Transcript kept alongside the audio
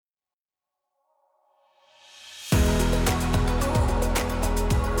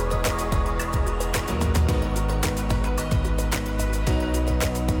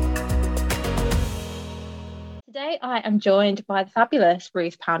I am joined by the fabulous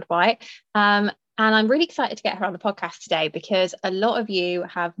Ruth Poundwhite. And I'm really excited to get her on the podcast today because a lot of you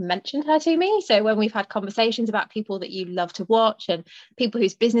have mentioned her to me. So when we've had conversations about people that you love to watch and people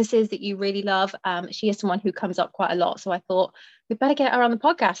whose businesses that you really love, she is someone who comes up quite a lot. So I thought we'd better get her on the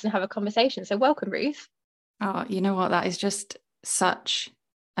podcast and have a conversation. So welcome, Ruth. Oh, you know what? That is just such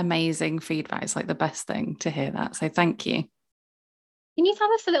amazing feedback. It's like the best thing to hear that. So thank you. Can you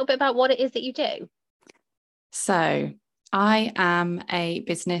tell us a little bit about what it is that you do? So I am a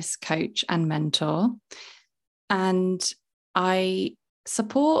business coach and mentor, and I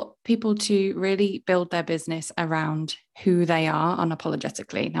support people to really build their business around who they are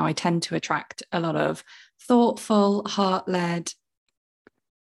unapologetically. Now, I tend to attract a lot of thoughtful, heart-led,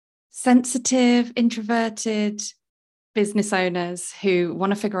 sensitive, introverted business owners who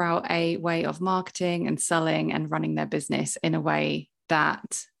want to figure out a way of marketing and selling and running their business in a way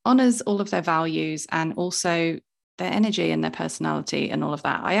that honors all of their values and also their energy and their personality and all of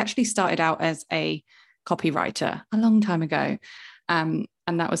that. I actually started out as a copywriter a long time ago. And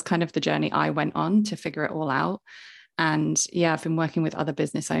that was kind of the journey I went on to figure it all out. And yeah, I've been working with other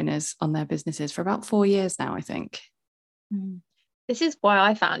business owners on their businesses for about 4 years now, I think. This is why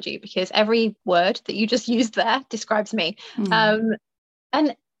I found you, because every word that you just used there describes me.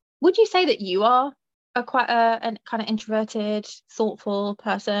 And would you say that you are quite a kind of introverted, thoughtful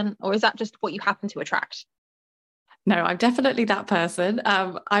person, or is that just what you happen to attract? No, I'm definitely that person.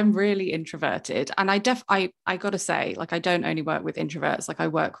 I'm really introverted, and I got to say, like, I don't only work with introverts. Like, I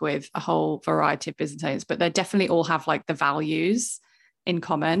work with a whole variety of business owners, but they definitely all have like the values in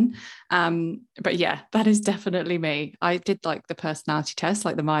common. But yeah, that is definitely me. I did like the personality test,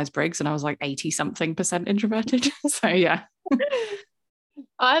 like the Myers-Briggs, and I was like 80 something% introverted. So yeah.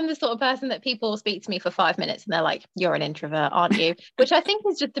 I'm the sort of person that people speak to me for 5 minutes and they're like, you're an introvert, aren't you? Which I think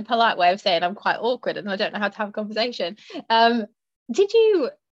is just a polite way of saying I'm quite awkward and I don't know how to have a conversation. Did you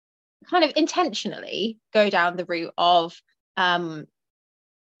kind of intentionally go down the route of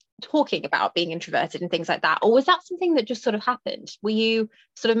talking about being introverted and things like that? Or was that something that just sort of happened? Were you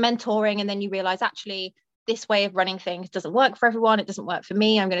sort of mentoring and then you realize actually this way of running things doesn't work for everyone, it doesn't work for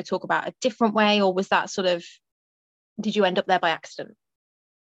me, I'm going to talk about a different way? Or was that sort of, did you end up there by accident?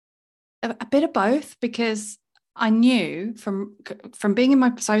 A bit of both, because I knew from being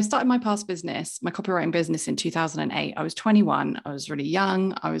in so I started my past business, my copywriting business in 2008. I was 21. I was really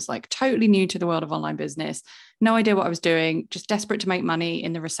young. I was like totally new to the world of online business. No idea what I was doing, just desperate to make money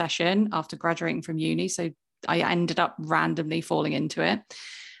in the recession after graduating from uni. So I ended up randomly falling into it.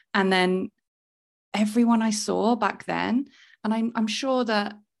 And then everyone I saw back then, and I'm sure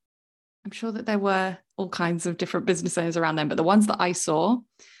that there were all kinds of different business owners around them, but the ones that I saw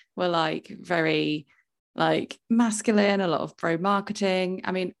were like very like masculine, a lot of pro marketing.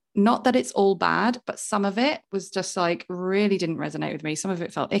 I mean, not that it's all bad, but some of it was just like really didn't resonate with me. Some of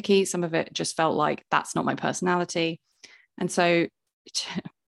it felt icky. Some of it just felt like that's not my personality. And so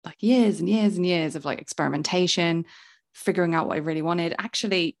like years and years and years of like experimentation, figuring out what I really wanted,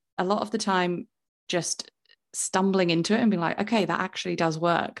 actually a lot of the time just stumbling into it and being like, okay, that actually does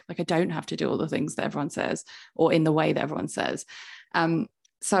work. Like I don't have to do all the things that everyone says or in the way that everyone says.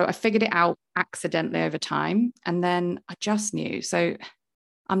 So I figured it out accidentally over time. And then I just knew. So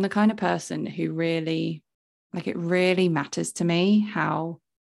I'm the kind of person who really, like, it really matters to me how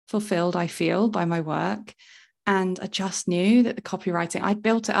fulfilled I feel by my work. And I just knew that the copywriting, I'd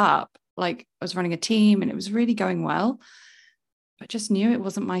built it up. Like I was running a team and it was really going well, but just knew it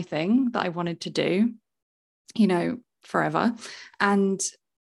wasn't my thing that I wanted to do, forever. And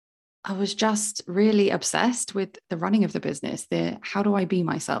I was just really obsessed with the running of the business. How do I be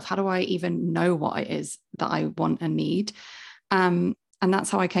myself? How do I even know what it is that I want and need? And that's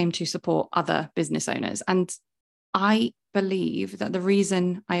how I came to support other business owners. And I believe that the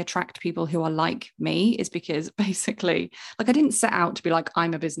reason I attract people who are like me is because basically, like, I didn't set out to be like,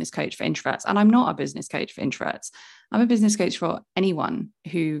 I'm a business coach for introverts. And I'm not a business coach for introverts. I'm a business coach for anyone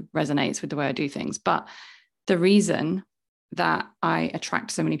who resonates with the way I do things. But the reason that I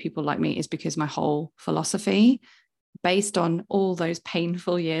attract so many people like me is because my whole philosophy, based on all those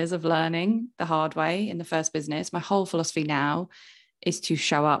painful years of learning the hard way in the first business, my whole philosophy now is to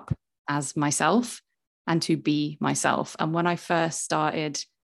show up as myself and to be myself. And when I first started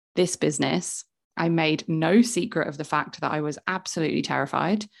this business, I made no secret of the fact that I was absolutely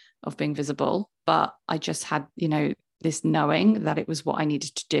terrified of being visible, but I just had, this knowing that it was what I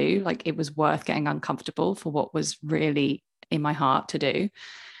needed to do. Like it was worth getting uncomfortable for what was really in my heart to do.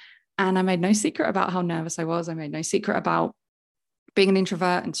 And I made no secret about how nervous I was. I made no secret about being an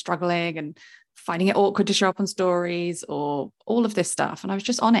introvert and struggling and finding it awkward to show up on stories or all of this stuff. And I was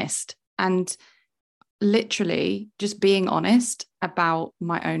just honest. And literally just being honest about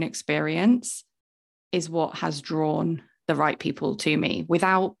my own experience is what has drawn the right people to me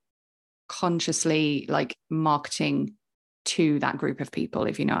without consciously like marketing to that group of people,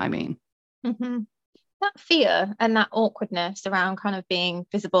 if you know what I mean. Mm-hmm. That fear and that awkwardness around kind of being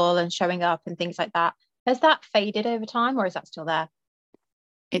visible and showing up and things like that, has that faded over time, or is that still there?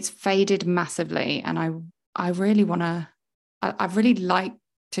 It's faded massively. And I really want to, I really like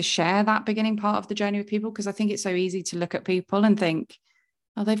to share that beginning part of the journey with people, because I think it's so easy to look at people and think,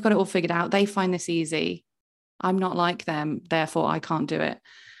 oh, they've got it all figured out. They find this easy. I'm not like them, therefore I can't do it.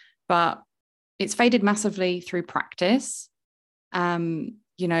 But it's faded massively through practice.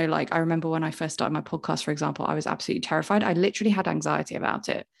 You know, like I remember when I first started my podcast, for example, I was absolutely terrified. I literally had anxiety about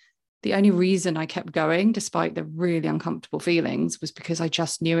it. The only reason I kept going, despite the really uncomfortable feelings, was because I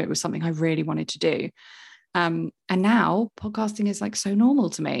just knew it was something I really wanted to do. And now podcasting is like so normal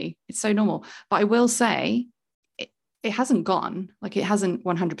to me. It's so normal. But I will say it hasn't gone. Like it hasn't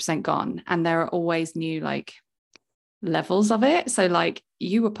 100% gone. And there are always new like levels of it. So like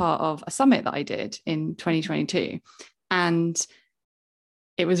you were part of a summit that I did in 2022. And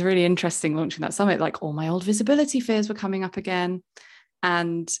it was really interesting launching that summit. Like all my old visibility fears were coming up again.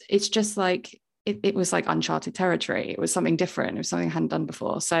 And it's just like, it was like uncharted territory. It was something different. It was something I hadn't done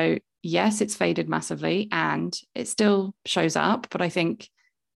before. So yes, it's faded massively and it still shows up. But I think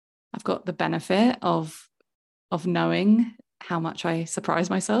I've got the benefit of knowing how much I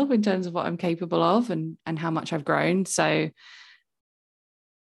surprise myself in terms of what I'm capable of and how much I've grown. So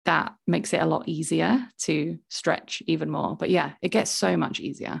that makes it a lot easier to stretch even more. But yeah, it gets so much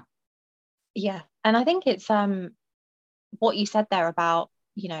easier. Yeah. And I think it's what you said there about,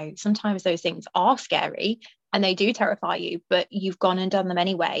 you know, sometimes those things are scary and they do terrify you, but you've gone and done them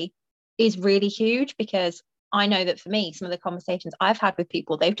anyway, is really huge. Because I know that for me, some of the conversations I've had with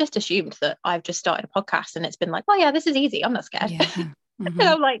people, they've just assumed that I've just started a podcast and it's been like, oh yeah, this is easy, I'm not scared. Yeah. And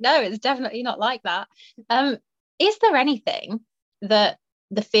I'm like, no, it's definitely not like that. Is there anything that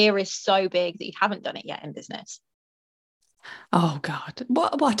the fear is so big that you haven't done it yet in business? Oh God,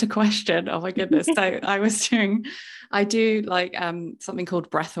 what a question. Oh my goodness. So I do like something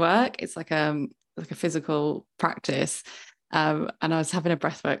called breath work. It's like a physical practice. And I was having a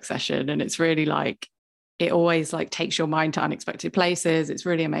breath work session and it's really like it always like takes your mind to unexpected places. It's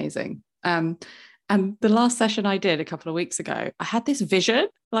really amazing. And the last session I did a couple of weeks ago, I had this vision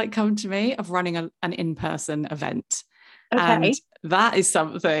like come to me of running an in-person event. Okay. And that is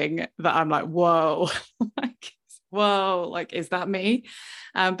something that I'm like, whoa, like, whoa, like, is that me?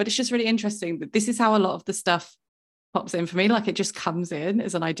 But it's just really interesting that this is how a lot of the stuff pops in for me. Like it just comes in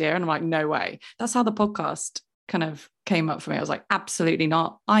as an idea and I'm like, no way. That's how the podcast kind of came up for me. I was like, absolutely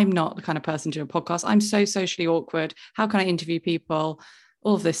not. I'm not the kind of person to do a podcast. I'm so socially awkward. How can I interview people?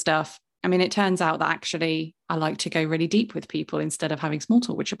 All of this stuff. I mean, it turns out that actually I like to go really deep with people instead of having small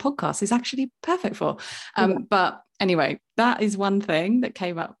talk, which a podcast is actually perfect for. But anyway, that is one thing that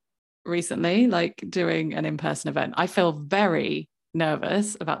came up recently, like doing an in-person event. I feel very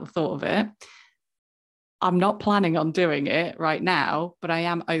nervous about the thought of it. I'm not planning on doing it right now, but I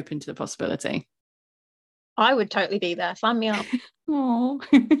am open to the possibility. I would totally be there. Sign me up. Oh.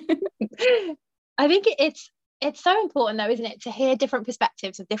 I think it's so important though, isn't it, to hear different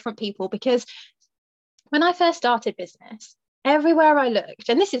perspectives of different people? Because when I first started business, everywhere I looked,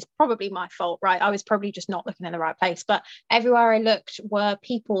 and this is probably my fault, right? I was probably just not looking in the right place, but everywhere I looked were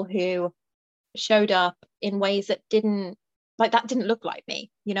people who showed up in ways that didn't look like me,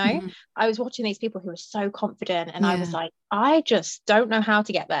 you know. Mm-hmm. I was watching these people who were so confident and Yeah. I was like, I just don't know how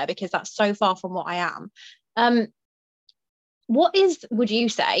to get there because that's so far from what I am. Would you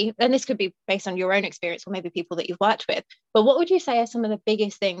say, and this could be based on your own experience or maybe people that you've worked with, but what would you say are some of the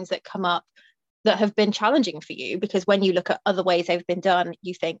biggest things that come up that have been challenging for you? Because when you look at other ways they've been done,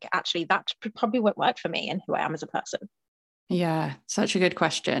 you think, actually, that probably won't work for me and who I am as a person. Yeah, such a good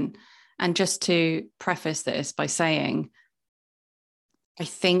question. And just to preface this by saying, I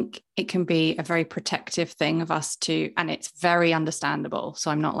think it can be a very protective thing of us to, and it's very understandable.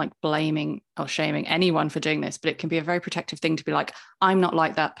 So I'm not like blaming or shaming anyone for doing this, but it can be a very protective thing to be like, I'm not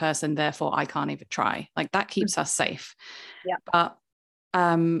like that person, therefore I can't even try. Like that keeps us safe. Yeah. But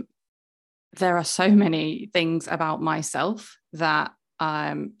there are so many things about myself that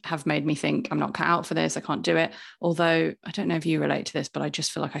have made me think I'm not cut out for this. I can't do it. Although I don't know if you relate to this, but I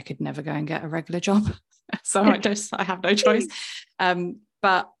just feel like I could never go and get a regular job. So I have no choice.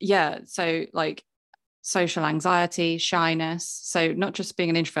 But yeah, so like social anxiety, shyness. So not just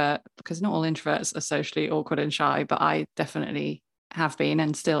being an introvert, because not all introverts are socially awkward and shy, but I definitely have been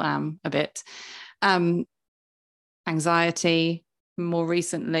and still am a bit. Anxiety, more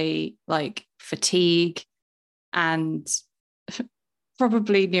recently, like fatigue and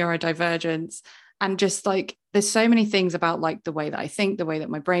probably neurodivergence. And just like, there's so many things about like the way that I think, the way that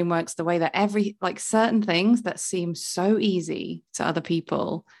my brain works, the way that like certain things that seem so easy to other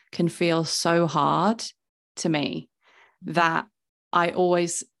people can feel so hard to me, that I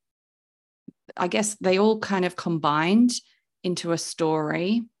guess they all kind of combined into a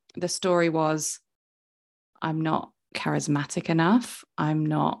story. The story was, I'm not charismatic enough. I'm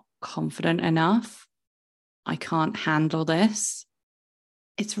not confident enough. I can't handle this.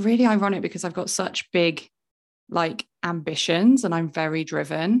 It's really ironic because I've got such big like ambitions and I'm very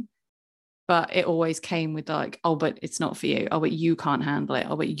driven, but it always came with like, oh, but it's not for you. Oh, but you can't handle it.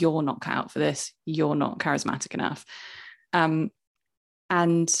 Oh, but you're not cut out for this. You're not charismatic enough. And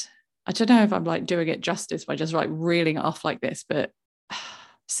I don't know if I'm like doing it justice by just like reeling it off like this, but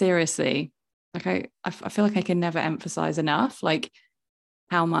seriously, like I feel like I can never emphasize enough like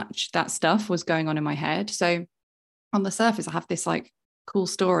how much that stuff was going on in my head. So on the surface, I have this like cool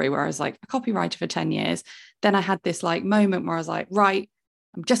story where I was like a copywriter for 10 years. Then I had this like moment where I was like, right,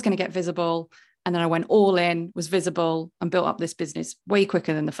 I'm just going to get visible. And then I went all in, was visible, and built up this business way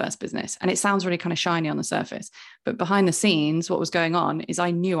quicker than the first business. And it sounds really kind of shiny on the surface, but behind the scenes, what was going on is I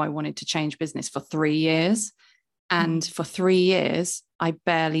knew I wanted to change business for 3 years. And for 3 years, I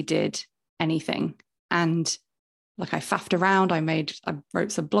barely did anything. And like I faffed around, I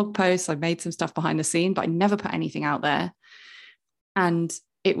wrote some blog posts, I made some stuff behind the scene, but I never put anything out there. And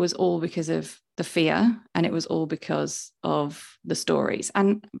it was all because of the fear, and it was all because of the stories.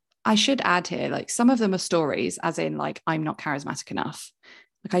 And I should add here, like some of them are stories, as in like, I'm not charismatic enough.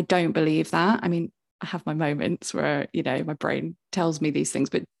 Like, I don't believe that. I mean, I have my moments where, you know, my brain tells me these things,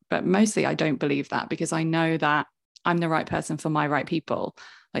 but mostly I don't believe that, because I know that I'm the right person for my right people.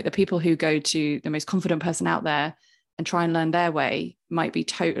 Like the people who go to the most confident person out there and try and learn their way might be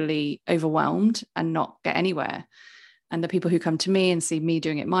totally overwhelmed and not get anywhere. And the people who come to me and see me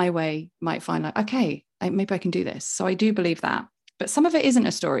doing it my way might find like, okay, maybe I can do this. So I do believe that. But some of it isn't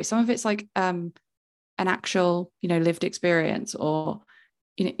a story. Some of it's like an actual, you know, lived experience, or,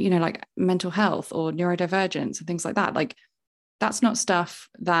 you know, like mental health or neurodivergence and things like that. Like that's not stuff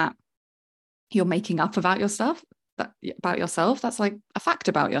that you're making up about yourself. That's like a fact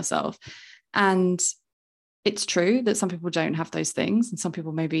about yourself. And it's true that some people don't have those things, and some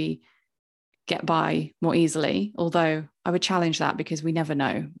people maybe get by more easily, although I would challenge that, because we never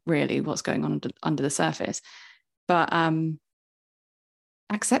know really what's going on under the surface. But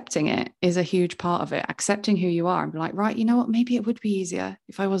accepting it is a huge part of it. Accepting who you are and be like, right, you know what, maybe it would be easier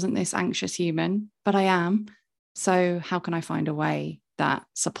if I wasn't this anxious human, but I am. So how can I find a way that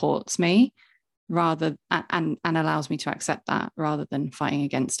supports me rather and allows me to accept that, rather than fighting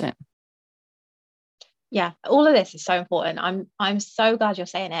against it? Yeah, all of this is so important. I'm so glad you're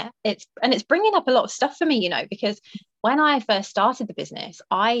saying it. It's bringing up a lot of stuff for me, you know, because when I first started the business,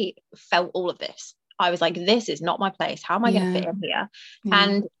 I felt all of this. I was like, this is not my place. How am I going to fit in here? Yeah.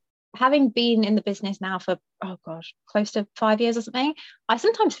 And having been in the business now for, oh gosh, close to 5 years or something, I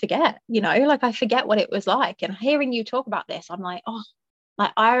sometimes forget, you know, like I forget what it was like. And hearing you talk about this, I'm like, oh,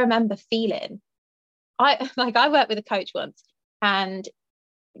 like I remember feeling, I worked with a coach once, and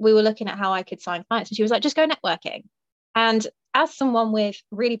we were looking at how I could sign clients, and she was like, just go networking. And as someone with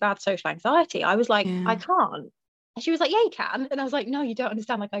really bad social anxiety, I was like, I can't. And she was like, yeah, you can. And I was like, no, you don't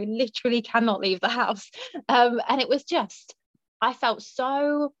understand. Like, I literally cannot leave the house. And it was just, I felt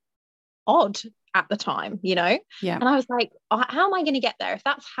so odd at the time, you know? Yeah. And I was like, how am I going to get there? If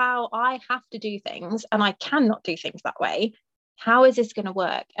that's how I have to do things and I cannot do things that way, how is this going to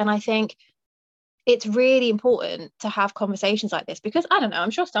work? And I think it's really important to have conversations like this, because I don't know, I'm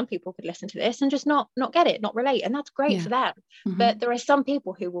sure some people could listen to this and just not get it, not relate, and that's great for them. But there are some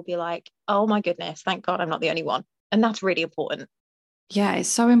people who will be like, oh my goodness, thank God I'm not the only one. And that's really important. Yeah, it's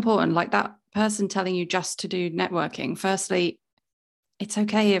so important. Like that person telling you just to do networking, firstly, it's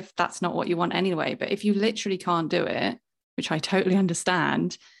okay if that's not what you want anyway, but if you literally can't do it, which I totally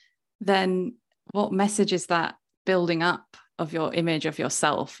understand, then what message is that building up of your image of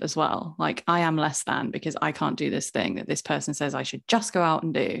yourself as well? Like, I am less than because I can't do this thing that this person says I should just go out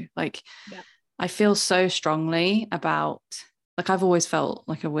and do. Like, yeah. I feel so strongly about, like, I've always felt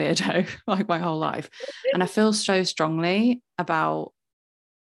like a weirdo like my whole life. And I feel so strongly about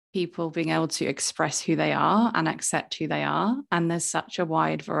people being able to express who they are and accept who they are. And there's such a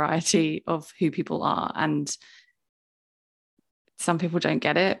wide variety of who people are. And some people don't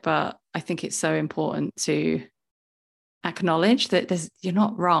get it, but I think it's so important to acknowledge that you're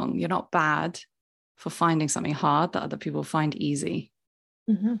not wrong, you're not bad for finding something hard that other people find easy.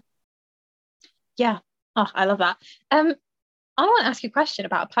 Mm-hmm. Yeah. Oh, I love that. I want to ask you a question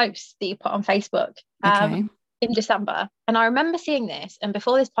about a post that you put on Facebook Okay. in December. And I remember seeing this. And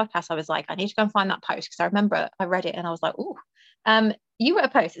before this podcast, I was like, I need to go and find that post because I remember I read it and I was like, oh, you wrote a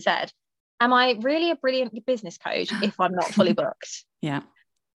post that said, am I really a brilliant business coach if I'm not fully booked? Yeah.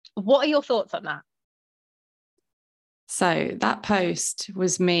 What are your thoughts on that? So that post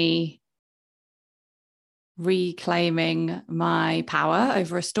was me reclaiming my power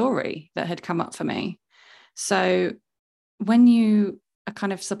over a story that had come up for me. So when you are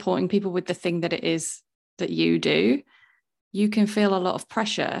kind of supporting people with the thing that it is that you do, you can feel a lot of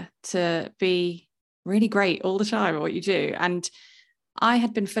pressure to be really great all the time at what you do. And I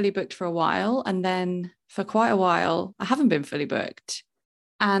had been fully booked for a while, and then for quite a while, I haven't been fully booked.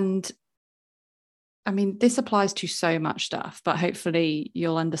 And I mean, this applies to so much stuff, but hopefully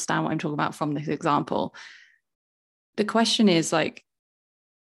you'll understand what I'm talking about from this example. The question is like,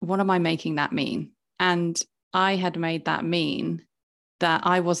 what am I making that mean? And I had made that mean that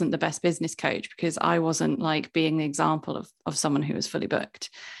I wasn't the best business coach because I wasn't like being the example of someone who was fully booked.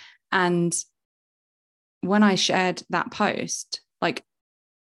 And when I shared that post, like,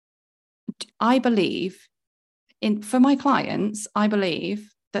 I believe for my clients, I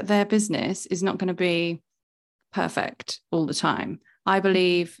believe that their business is not going to be perfect all the time. I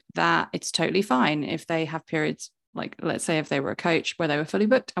believe that it's totally fine if they have periods, like let's say if they were a coach where they were fully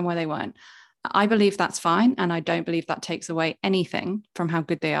booked and where they weren't. I believe that's fine. And I don't believe that takes away anything from how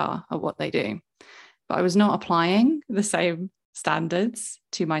good they are at what they do. But I was not applying the same standards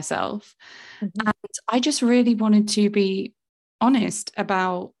to myself. Mm-hmm. And I just really wanted to be honest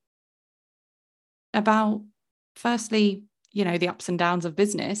about firstly, the ups and downs of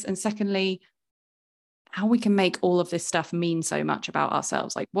business, and secondly, how we can make all of this stuff mean so much about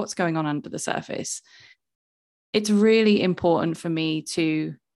ourselves, like what's going on under the surface. It's really important for me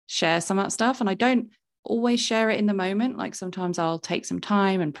to share some of that stuff, and I don't always share it in the moment. Like sometimes I'll take some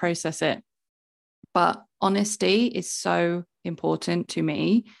time and process it, but honesty is so important to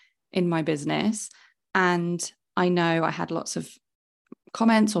me in my business. And I know I had lots of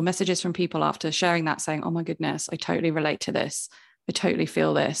comments or messages from people after sharing that saying, oh my goodness, I totally relate to this. I totally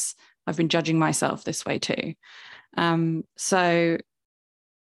feel this. I've been judging myself this way too. So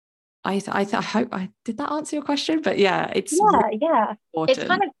I hope I did that answer your question, but yeah, it's really Yeah. important. It's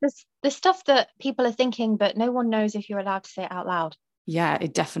kind of the stuff that people are thinking, but no one knows if you're allowed to say it out loud. Yeah,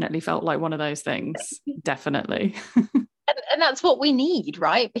 it definitely felt like one of those things. Definitely. And that's what we need,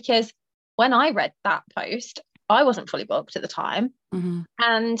 right? Because when I read that post, I wasn't fully booked at the time. Mm-hmm.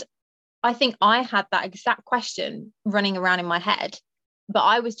 And I think I had that exact question running around in my head, but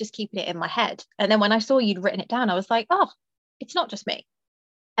I was just keeping it in my head. And then when I saw you'd written it down, I was like, oh, it's not just me.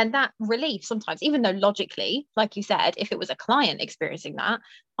 And that relief sometimes, even though logically, like you said, if it was a client experiencing that,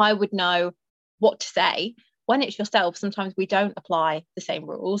 I would know what to say. When it's yourself, sometimes we don't apply the same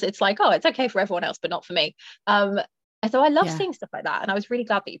rules. It's like, oh, it's okay for everyone else, but not for me. And so I love seeing stuff like that. And I was really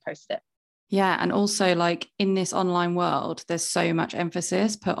glad that you posted it. Yeah. And also, like in this online world, there's so much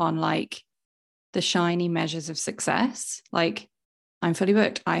emphasis put on like the shiny measures of success. Like, I'm fully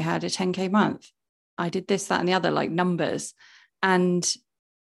booked. I had a 10K month. I did this, that, and the other, like numbers. And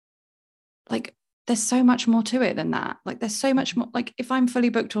like, there's so much more to it than that. Like, there's so much more. Like, if I'm fully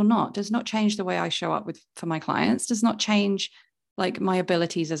booked or not does not change the way I show up for my clients, does not change like my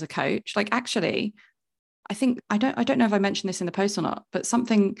abilities as a coach. Like, actually, I think I don't know if I mentioned this in the post or not, but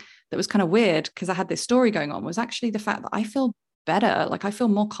something that was kind of weird because I had this story going on was actually the fact that I feel better. Like, I feel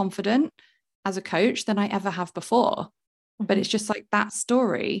more confident as a coach than I ever have before. But it's just like that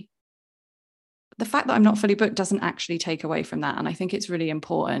story. The fact that I'm not fully booked doesn't actually take away from that. And I think it's really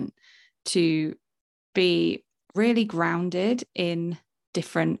important to be really grounded in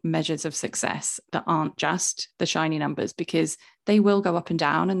different measures of success that aren't just the shiny numbers, because they will go up and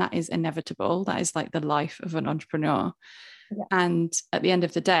down, and that is inevitable. That is like the life of an entrepreneur. Yeah. And at the end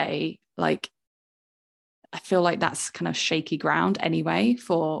of the day, like, I feel like that's kind of shaky ground anyway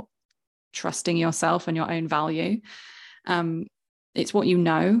for trusting yourself and your own value. It's what you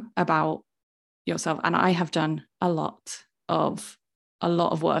know about yourself. And I have done a lot of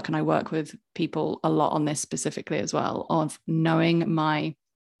work, and I work with people a lot on this specifically as well, of knowing my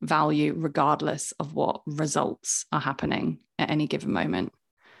value regardless of what results are happening at any given moment.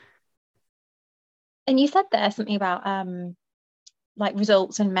 And you said there something about like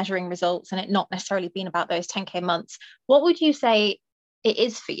results and measuring results, and it not necessarily being about those 10K months. What would you say it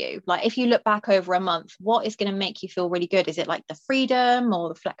is for you? Like, if you look back over a month, what is going to make you feel really good? Is it like the freedom or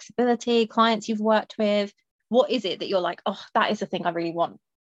the flexibility, clients you've worked with? What is it that you're like, oh, that is the thing I really want?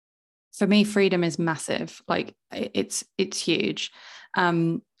 For me, freedom is massive. Like, it's huge.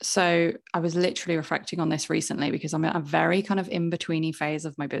 So I was literally reflecting on this recently because I'm at a very kind of in-betweeny phase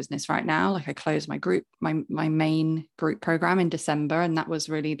of my business right now. Like I closed my main group program in December, and that was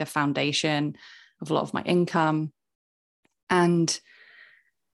really the foundation of a lot of my income. And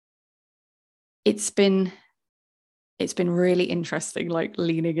it's been really interesting, like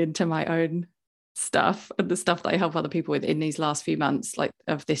leaning into my own stuff and the stuff that I help other people with in these last few months, like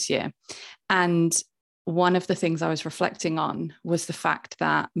of this year. And one of the things I was reflecting on was the fact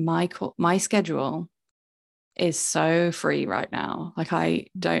that my schedule is so free right now. Like I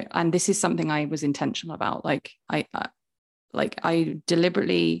don't, and this is something I was intentional about. Like I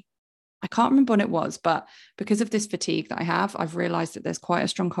deliberately, I can't remember when it was, but because of this fatigue that I have, I've realized that there's quite a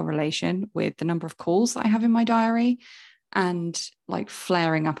strong correlation with the number of calls that I have in my diary and like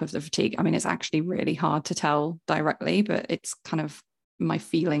flaring up of the fatigue. I mean, it's actually really hard to tell directly, but it's kind of, my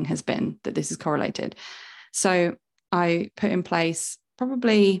feeling has been that this is correlated. So I put in place,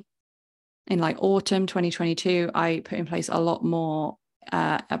 probably in like autumn 2022, I put in place a lot more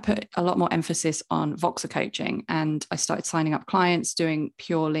I put a lot more emphasis on Voxer coaching, and I started signing up clients doing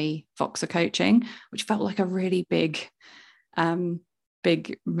purely Voxer coaching, which felt like a really big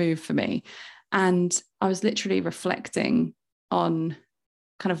move for me. And I was literally reflecting on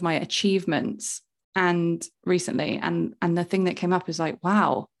kind of my achievements and recently, and the thing that came up is like,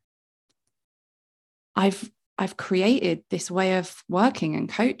 wow, I've created this way of working and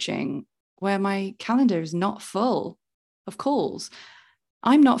coaching where my calendar is not full of calls.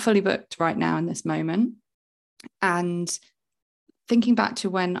 I'm not fully booked right now in this moment. And thinking back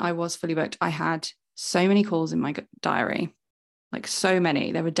to when I was fully booked, I had so many calls in my diary, like so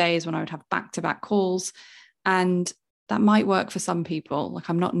many. There were days when I would have back-to-back calls, and that might work for some people. Like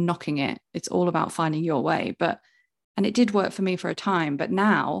I'm not knocking it. It's all about finding your way. And it did work for me for a time. But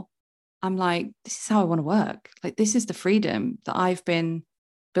now I'm like, this is how I want to work. Like this is the freedom that I've been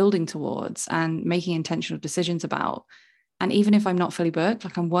building towards and making intentional decisions about. And even if I'm not fully booked,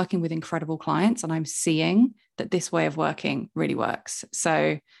 like I'm working with incredible clients and I'm seeing that this way of working really works.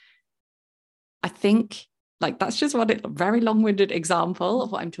 So I think like that's just one very long-winded example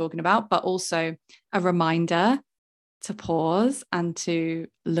of what I'm talking about, but also a reminder to pause and to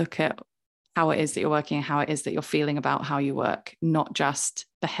look at how it is that you're working and how it is that you're feeling about how you work, not just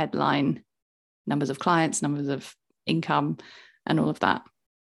the headline numbers of clients, numbers of income, and all of that.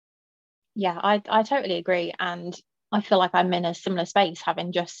 Yeah, I totally agree. And I feel like I'm in a similar space,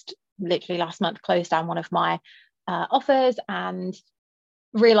 having just literally last month closed down one of my offers and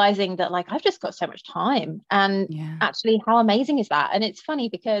realizing that like I've just got so much time. And actually, how amazing is that? And it's funny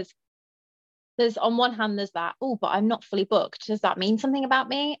because there's on one hand, there's that, oh, but I'm not fully booked. Does that mean something about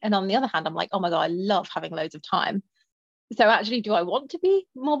me? And on the other hand, I'm like, oh my God, I love having loads of time. So actually, do I want to be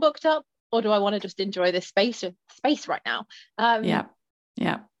more booked up, or do I want to just enjoy this space right now?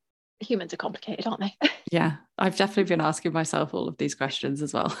 Yeah. Humans are complicated, aren't they? Yeah, I've definitely been asking myself all of these questions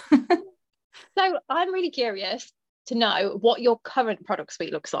as well. So I'm really curious to know what your current product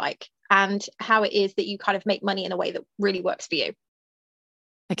suite looks like and how it is that you kind of make money in a way that really works for you.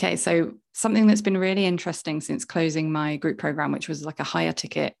 Okay, so something that's been really interesting since closing my group program, which was like a higher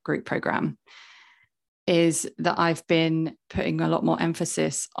ticket group program, is that I've been putting a lot more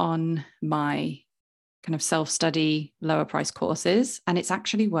emphasis on my kind of self-study, lower price courses. And it's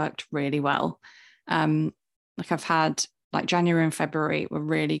actually worked really well. Like I've had like January and February were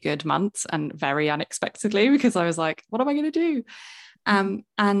really good months, and very unexpectedly, because I was like, what am I going to do?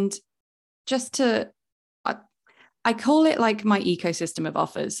 And just to, I call it like my ecosystem of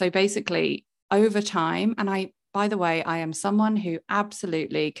offers. So basically over time, and by the way, I am someone who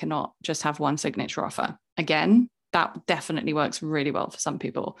absolutely cannot just have one signature offer. Again, that definitely works really well for some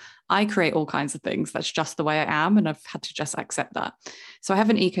people. I create all kinds of things. That's just the way I am. And I've had to just accept that. So I have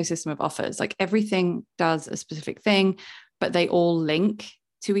an ecosystem of offers. Like everything does a specific thing, but they all link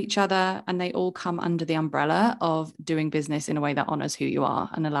to each other, and they all come under the umbrella of doing business in a way that honors who you are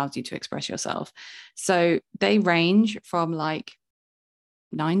and allows you to express yourself. So they range from like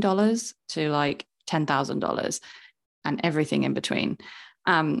 $9 to like $10,000 and everything in between.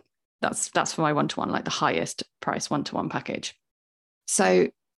 That's for my one-to-one, like the highest price one-to-one package. So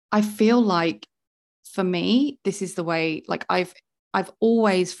I feel like for me, this is the way, like I've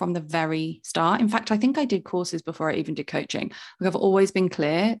always from the very start, in fact, I think I did courses before I even did coaching. Like I've always been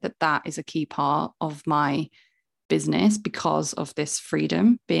clear that that is a key part of my business because of this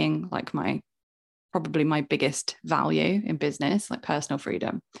freedom being like probably my biggest value in business, like personal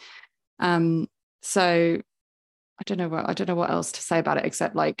freedom. So I don't know what else to say about it,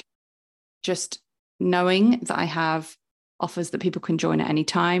 except like just knowing that I have offers that people can join at any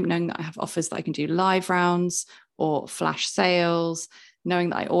time, knowing that I have offers that I can do live rounds or flash sales, knowing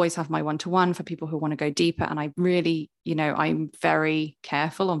that I always have my one-to-one for people who want to go deeper. And I really, I'm very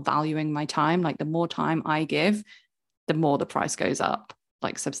careful on valuing my time. Like the more time I give, the more the price goes up,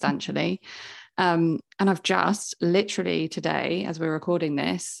 like substantially. And I've just literally today, as we're recording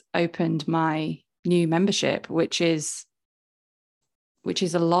this, opened my new membership, which is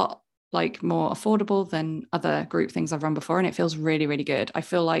a lot like more affordable than other group things I've run before. And it feels really, really good. I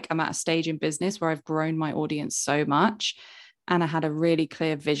feel like I'm at a stage in business where I've grown my audience so much. And I had a really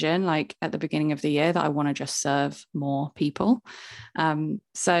clear vision, like at the beginning of the year, that I want to just serve more people.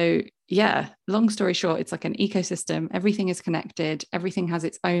 So yeah, long story short, it's like an ecosystem. Everything is connected. Everything has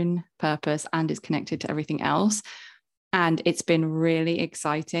its own purpose and is connected to everything else. And it's been really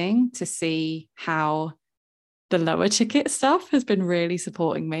exciting to see how the lower ticket stuff has been really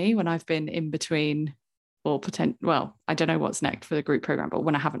supporting me when I've been in between or I don't know what's next for the group program, but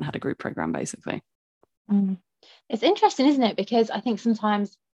when I haven't had a group program, basically. It's interesting, isn't it? Because I think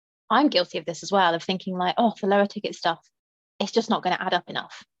sometimes I'm guilty of this as well, of thinking like, oh, the lower ticket stuff, it's just not going to add up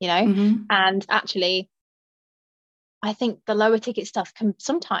enough, Mm-hmm. And actually, I think the lower ticket stuff can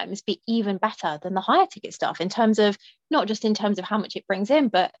sometimes be even better than the higher ticket stuff in terms of, not just in terms of how much it brings in,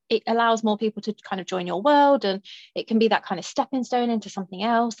 but it allows more people to kind of join your world, and it can be that kind of stepping stone into something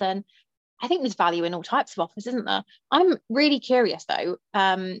else. And I think there's value in all types of offers, isn't there? I'm really curious though,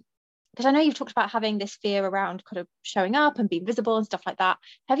 because I know you've talked about having this fear around kind of showing up and being visible and stuff like that.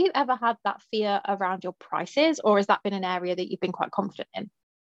 Have you ever had that fear around your prices, or has that been an area that you've been quite confident in?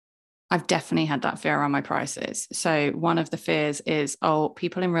 I've definitely had that fear around my prices. So one of the fears is,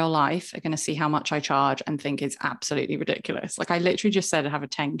 people in real life are going to see how much I charge and think it's absolutely ridiculous. Like I literally just said I have a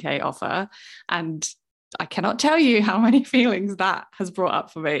 10K offer, and I cannot tell you how many feelings that has brought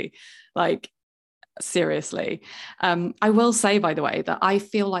up for me. Like seriously. I will say, by the way, that I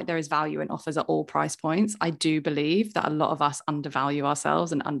feel like there is value in offers at all price points. I do believe that a lot of us undervalue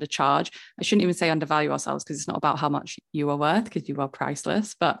ourselves and undercharge. I shouldn't even say undervalue ourselves, because it's not about how much you are worth, because you are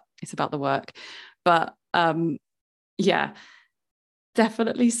priceless, but it's about the work. But yeah,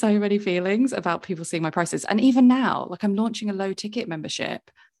 definitely so many feelings about people seeing my prices. And even now, like I'm launching a low ticket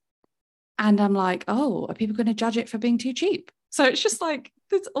membership, and I'm like, oh, are people going to judge it for being too cheap? So it's just like,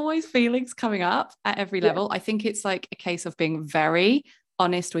 there's always feelings coming up at every level. I think it's like a case of being very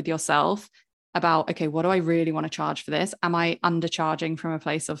honest with yourself about, okay, what do I really want to charge for this? Am I undercharging from a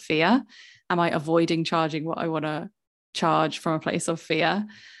place of fear? Am I avoiding charging what I want to charge from a place of fear?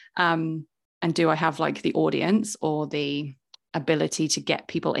 And do I have like the audience or the ability to get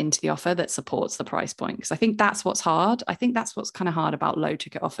people into the offer that supports the price point? Because I think that's what's hard. I think that's what's kind of hard about low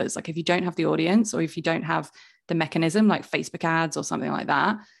ticket offers. Like if you don't have the audience, or if you don't have the mechanism like Facebook ads or something like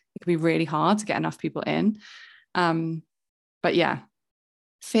that, it can be really hard to get enough people in. But yeah,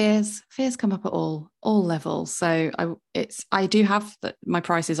 fears come up at all levels. So I do have my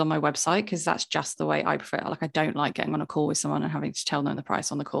prices on my website, because that's just the way I prefer it. Like I don't like getting on a call with someone and having to tell them the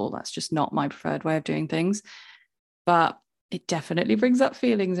price on the call. That's just not my preferred way of doing things. But it definitely brings up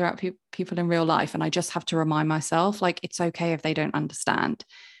feelings about people in real life. And I just have to remind myself, like, it's okay if they don't understand.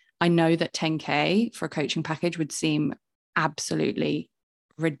 I know that 10K for a coaching package would seem absolutely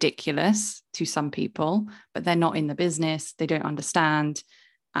ridiculous to some people, but they're not in the business. They don't understand.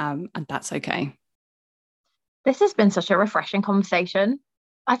 And that's okay. This has been such a refreshing conversation.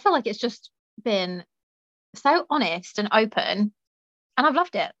 I feel like it's just been so honest and open, and I've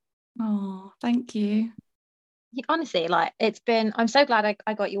loved it. Oh, thank you. Honestly, like I'm so glad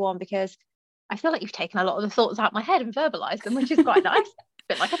I got you on, because I feel like you've taken a lot of the thoughts out of my head and verbalized them, which is quite nice. A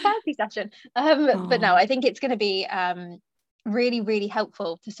bit like a therapy session. But no, I think it's going to be really, really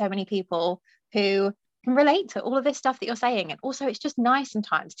helpful to so many people who can relate to all of this stuff that you're saying. And also, it's just nice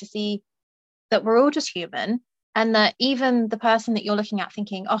sometimes to see that we're all just human, and that even the person that you're looking at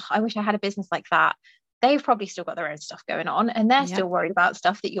thinking, oh, I wish I had a business like that, they've probably still got their own stuff going on, and they're still worried about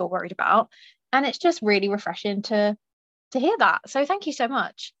stuff that you're worried about. And it's just really refreshing to hear that. So thank you so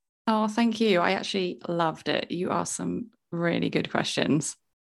much. Oh, thank you. I actually loved it. You asked some really good questions.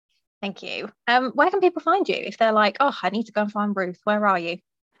 Thank you. Where can people find you if they're like, oh, I need to go and find Ruth? Where are you?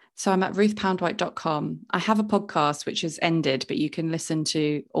 So I'm at ruthpoundwhite.com. I have a podcast which has ended, but you can listen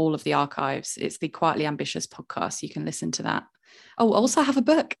to all of the archives. It's the Quietly Ambitious podcast. You can listen to that. Oh, also I have a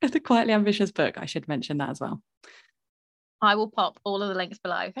book, the Quietly Ambitious book. I should mention that as well. I will pop all of the links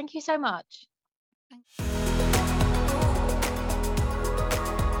below. Thank you so much. Thanks.